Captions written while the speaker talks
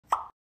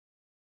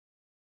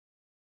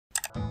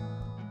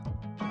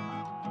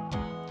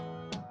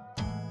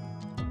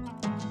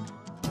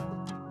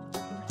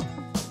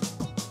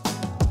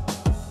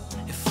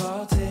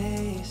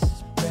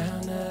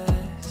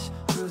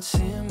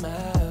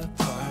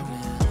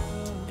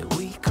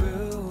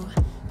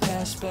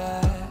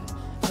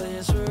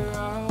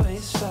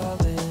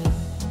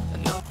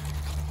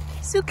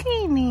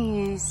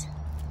zucchinis.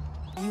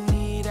 You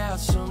need out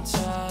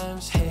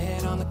sometimes,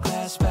 head on the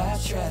glass by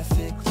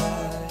traffic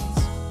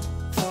lights.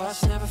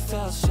 Thoughts never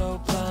felt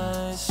so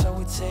blind, so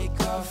we take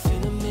off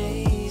in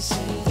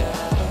amazing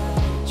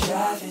dive.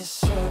 Driving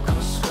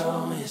circles,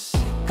 growing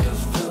sick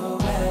of the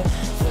weather.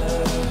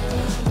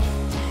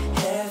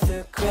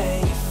 Heather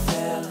gray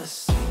fell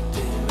asleep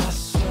in my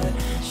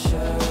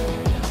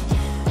sweatshirt.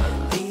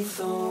 I leave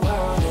the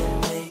world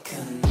and make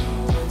a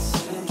new one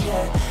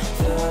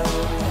together.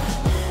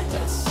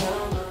 That's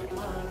how my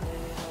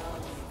Monday, I'll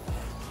be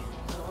back in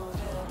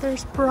November.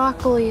 There's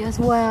broccoli as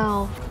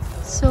well.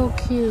 So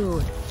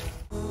cute.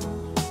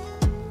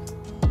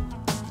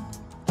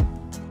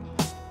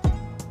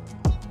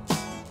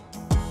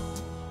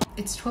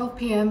 It's 12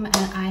 p.m.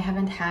 and I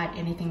haven't had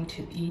anything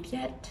to eat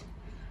yet.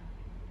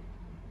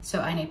 So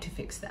I need to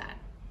fix that.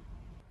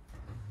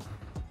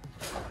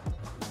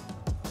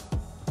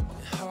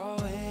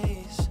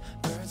 Always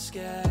bird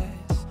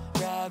skies,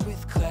 ride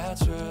with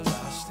clouds we're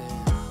lost in.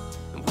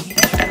 And we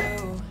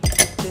drew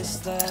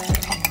this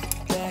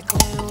life back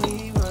when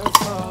we were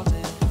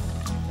falling.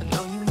 I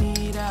know you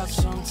need out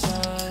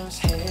sometimes,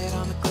 head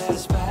on the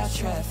glass by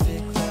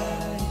traffic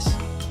lights.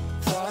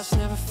 Thoughts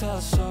never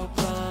felt so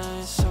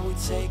blind, so we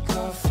take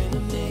off in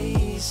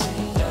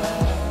amazing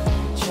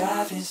dive.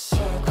 Driving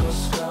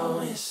circles,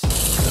 going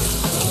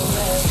circles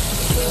away.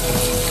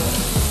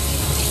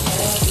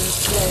 Every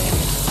day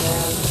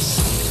fell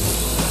asleep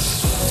in my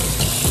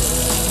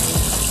sweatshirt.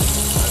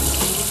 I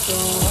leave the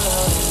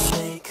world and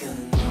make a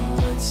new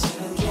one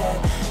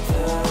together.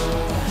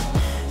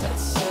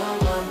 That's how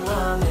my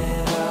mom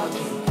and I'll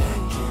be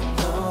back in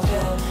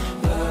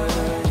November.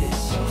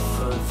 It's all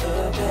for the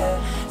better.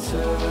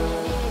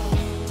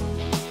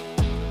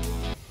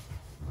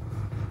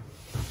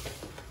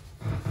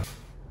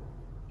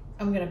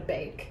 I'm gonna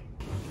bake.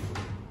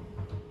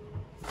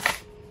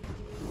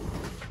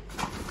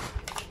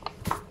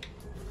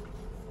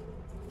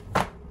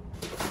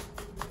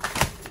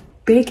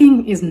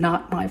 Baking is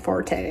not my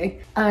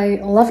forte. I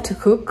love to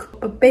cook,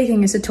 but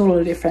baking is a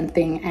totally different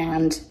thing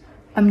and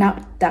I'm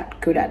not that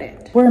good at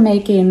it. We're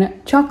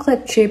making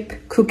chocolate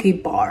chip cookie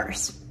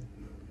bars.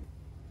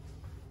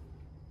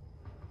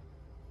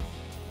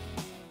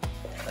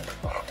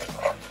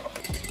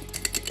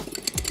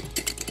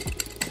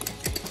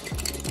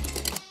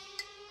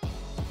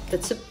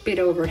 That's a bit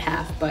over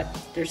half, but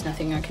there's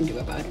nothing I can do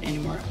about it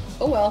anymore.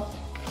 Oh well.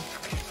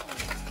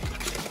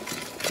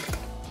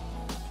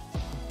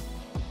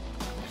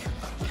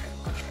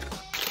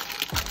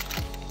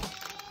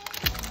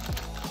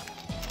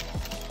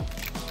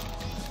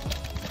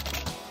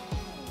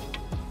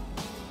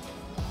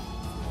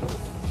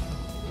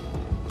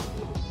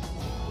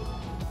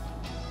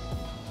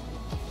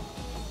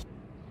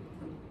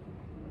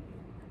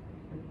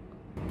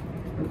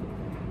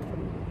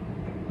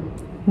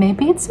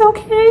 Maybe it's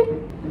okay?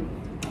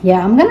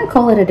 Yeah, I'm gonna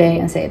call it a day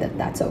and say that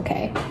that's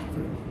okay.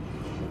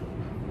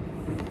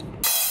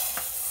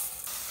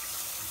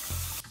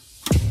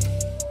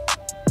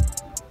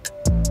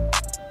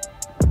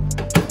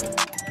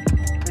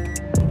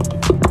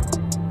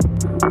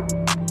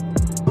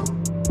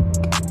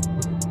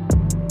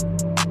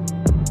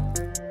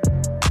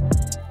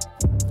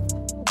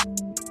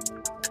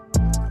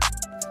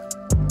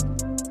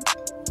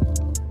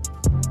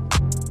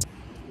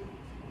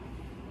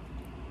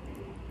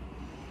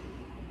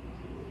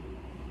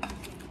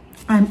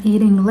 I'm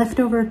eating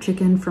leftover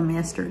chicken from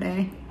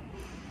yesterday.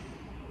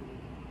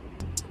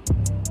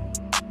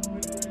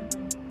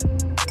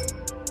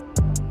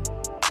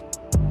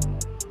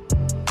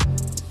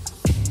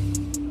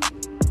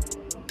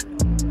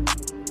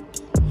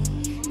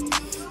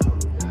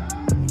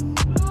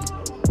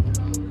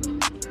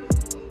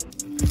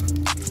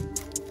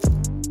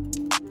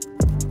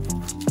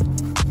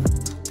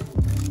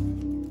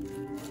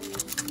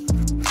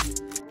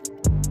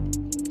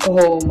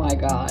 Oh my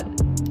god.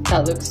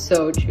 That looks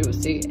so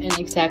juicy and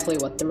exactly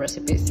what the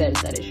recipe says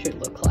that it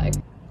should look like.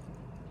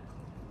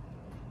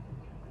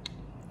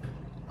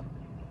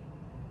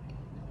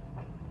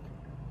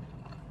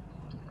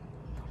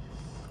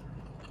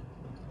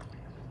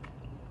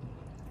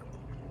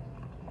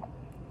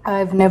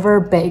 I've never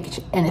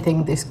baked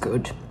anything this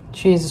good.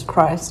 Jesus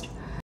Christ.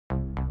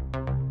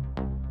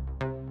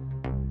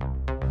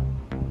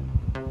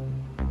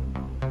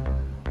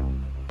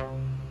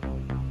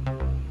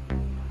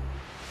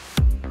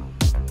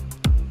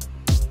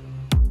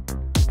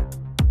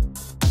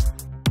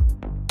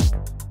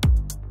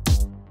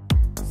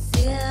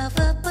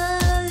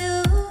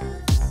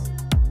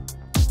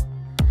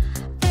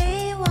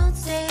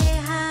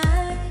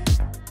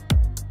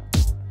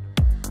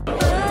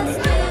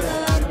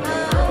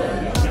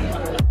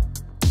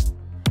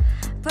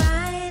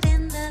 Bright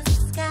in the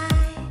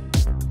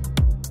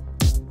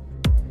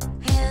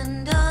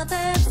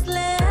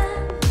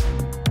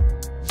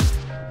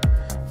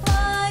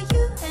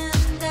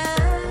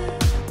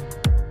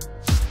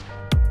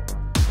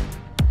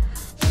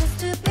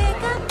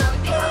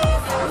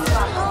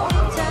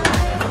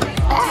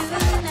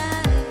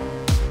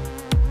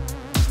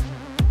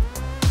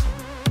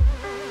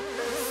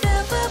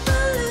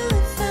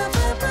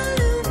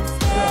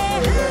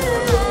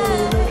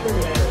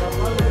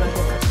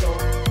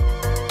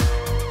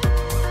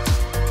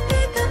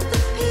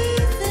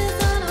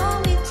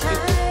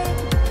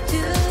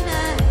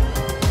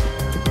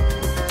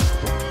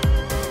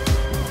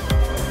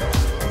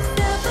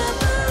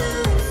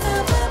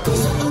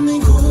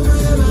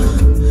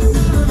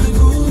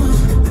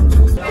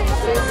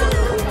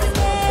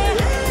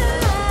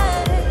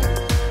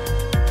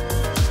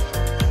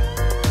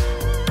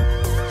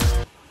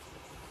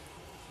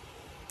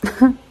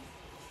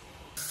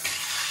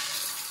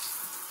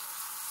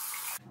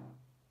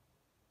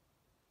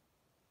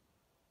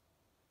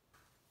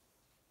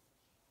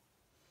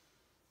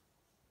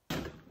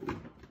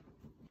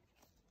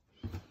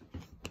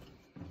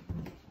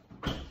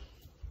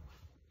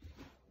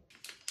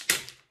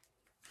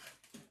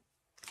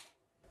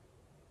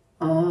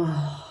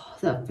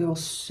That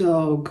feels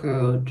so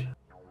good.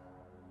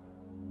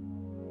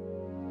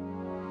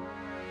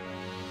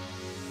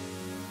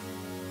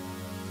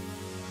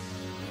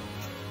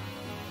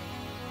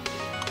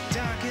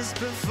 Darkest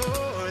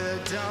before the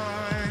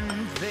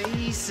dawn,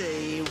 they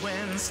say,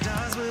 when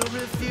stars will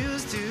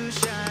refuse to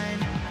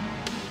shine.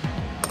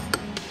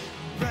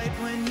 Right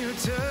when you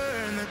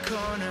turn the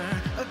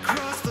corner,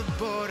 across the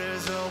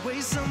border's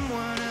always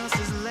someone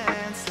else's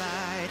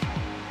landslide.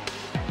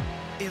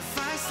 If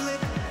I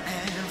slip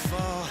and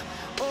fall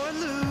or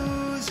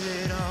lose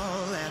it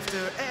all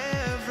after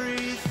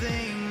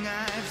everything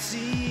I've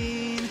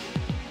seen,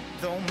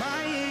 though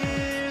my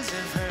ears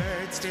have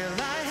heard, still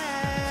I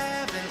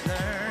haven't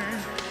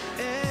learned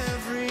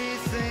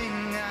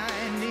everything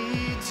I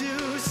need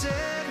to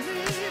set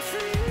me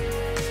free.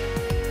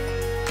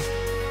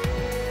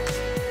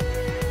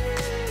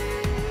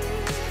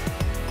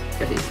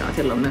 Käsissä on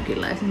silloin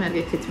mökillä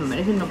esimerkiksi, sit mä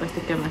menisin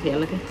nopeasti käymään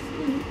sielläkin.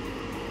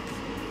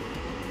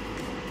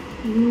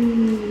 I'm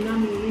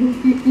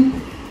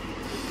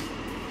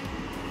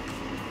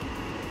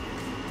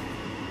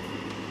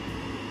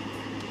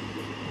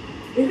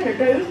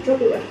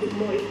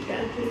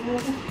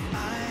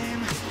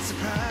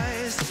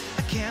surprised,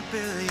 I can't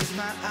believe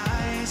my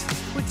eyes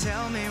would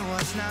tell me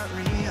what's not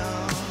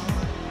real.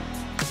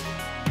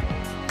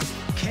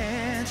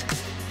 Can't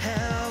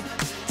help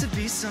to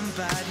be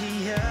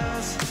somebody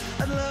else.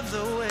 I love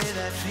the way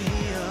that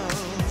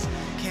feels.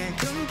 Can't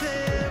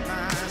compare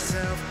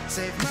myself,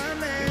 save my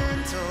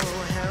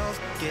mental health,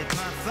 get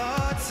my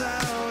thoughts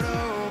out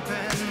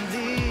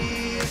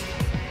openly.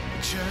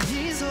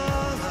 Journey's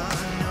all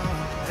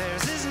unknown,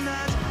 theirs is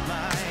not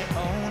my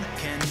own.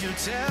 Can you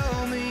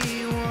tell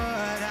me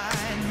what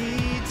I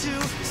need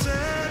to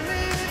set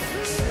me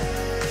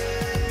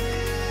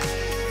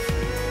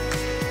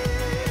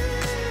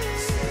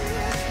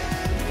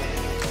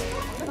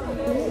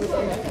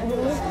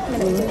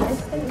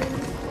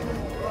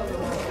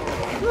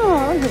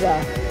On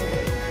hyvä.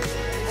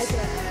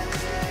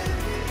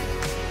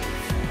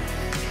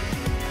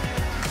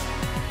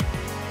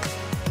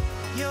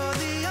 You're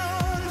the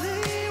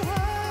only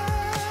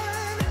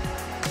one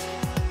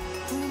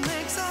who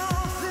makes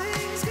all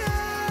things go.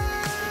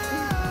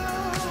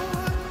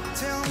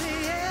 Tell me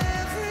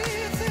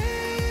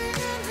everything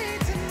I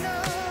need to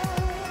know.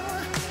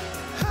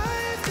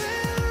 I've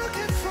been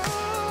looking for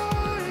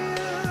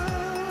you.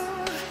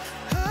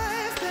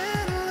 I've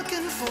been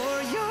looking for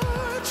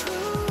your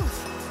truth.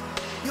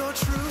 Your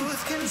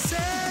truth can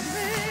set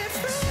me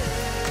free.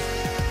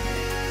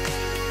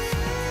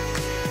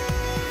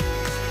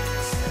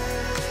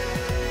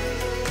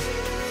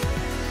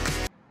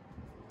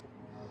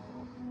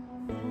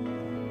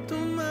 Tu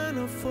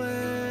mano fue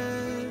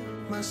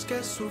más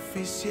que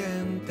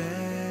suficiente.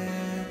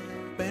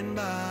 Ven,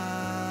 vamos.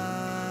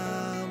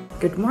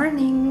 Good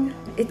morning!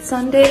 It's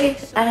Sunday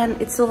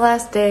and it's the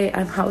last day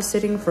I'm house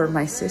sitting for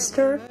my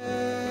sister.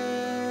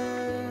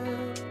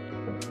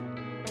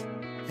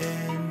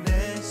 En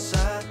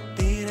esa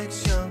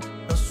dirección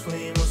nos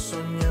fuimos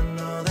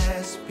soñando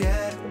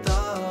despiertos.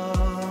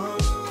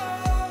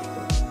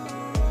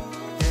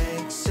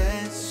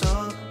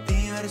 Exceso,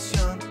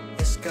 diversión,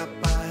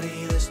 escapar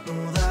y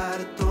desnudar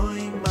tu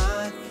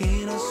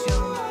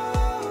imaginación.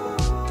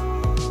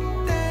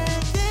 Te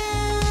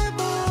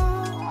llevo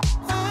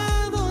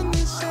a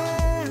donde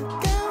sea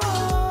que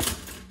voy.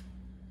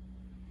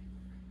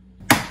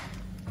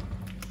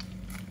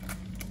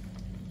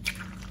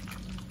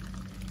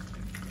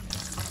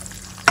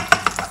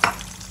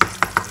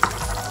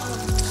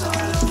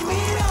 Solo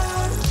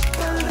mirar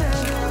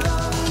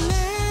alrededor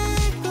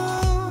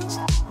lejos,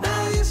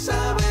 nadie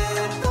sabe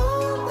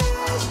dónde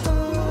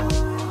estoy.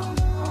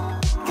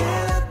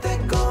 Quédate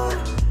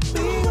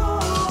conmigo.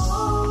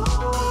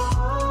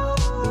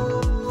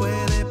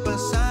 Puede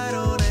pasar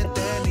una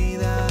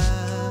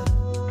eternidad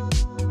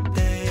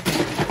de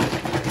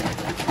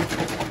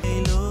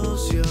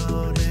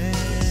ilusiones.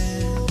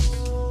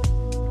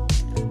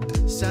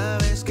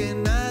 Sabes que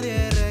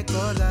nadie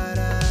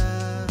recordará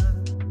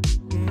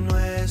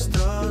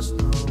nuestros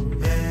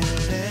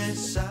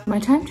nombres. My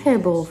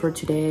timetable for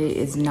today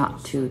is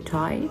not too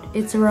tight.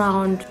 It's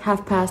around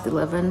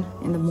 11:30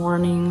 in the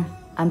morning.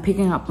 I'm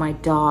picking up my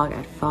dog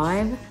at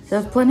 5, so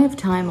I have plenty of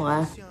time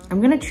left. I'm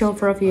gonna chill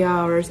for a few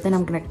hours, then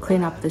I'm gonna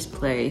clean up this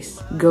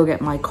place, go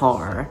get my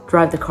car,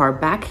 drive the car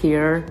back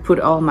here, put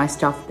all my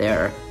stuff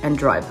there, and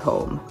drive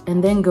home.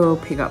 And then go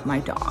pick up my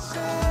dog.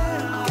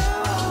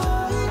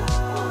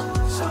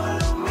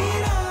 Solo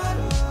mirar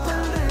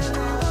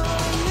alrededor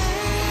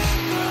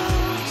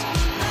lejos,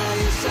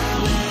 nadie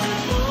sabe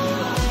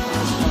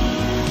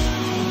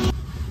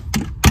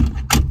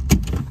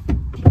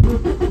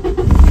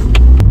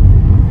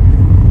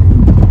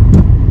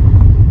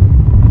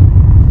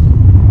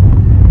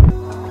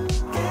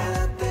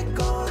quédate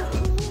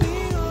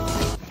conmigo.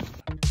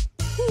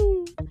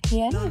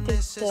 Hieno tyttö.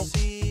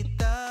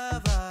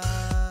 Necesitaba,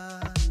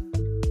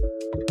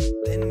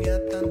 tenía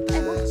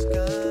tantas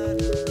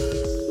ganas.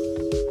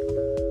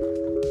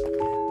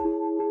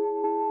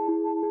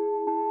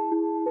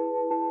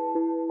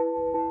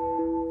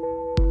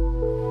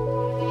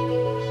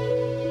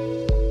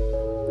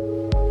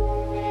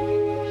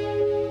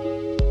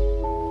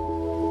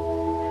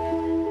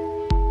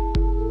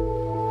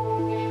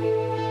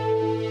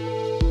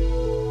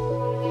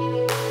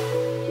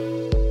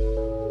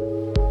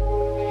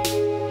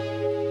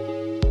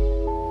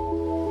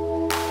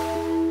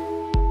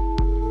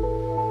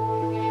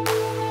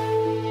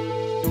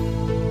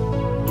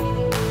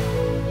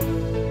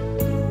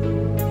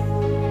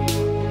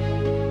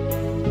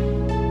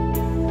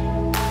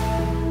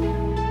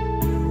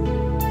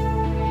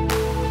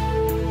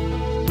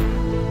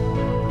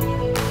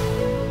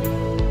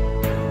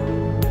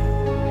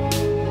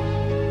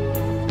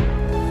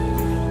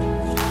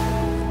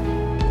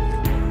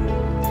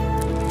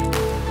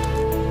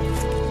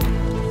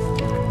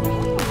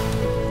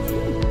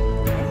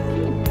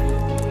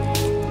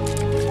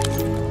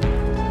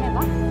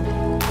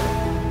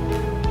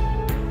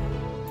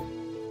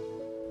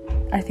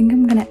 I think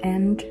I'm gonna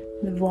end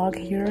the vlog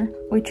here.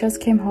 We just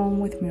came home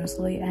with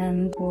muesli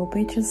and we'll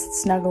be just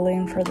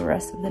snuggling for the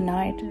rest of the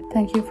night.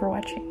 Thank you for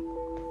watching.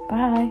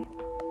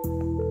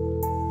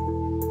 Bye!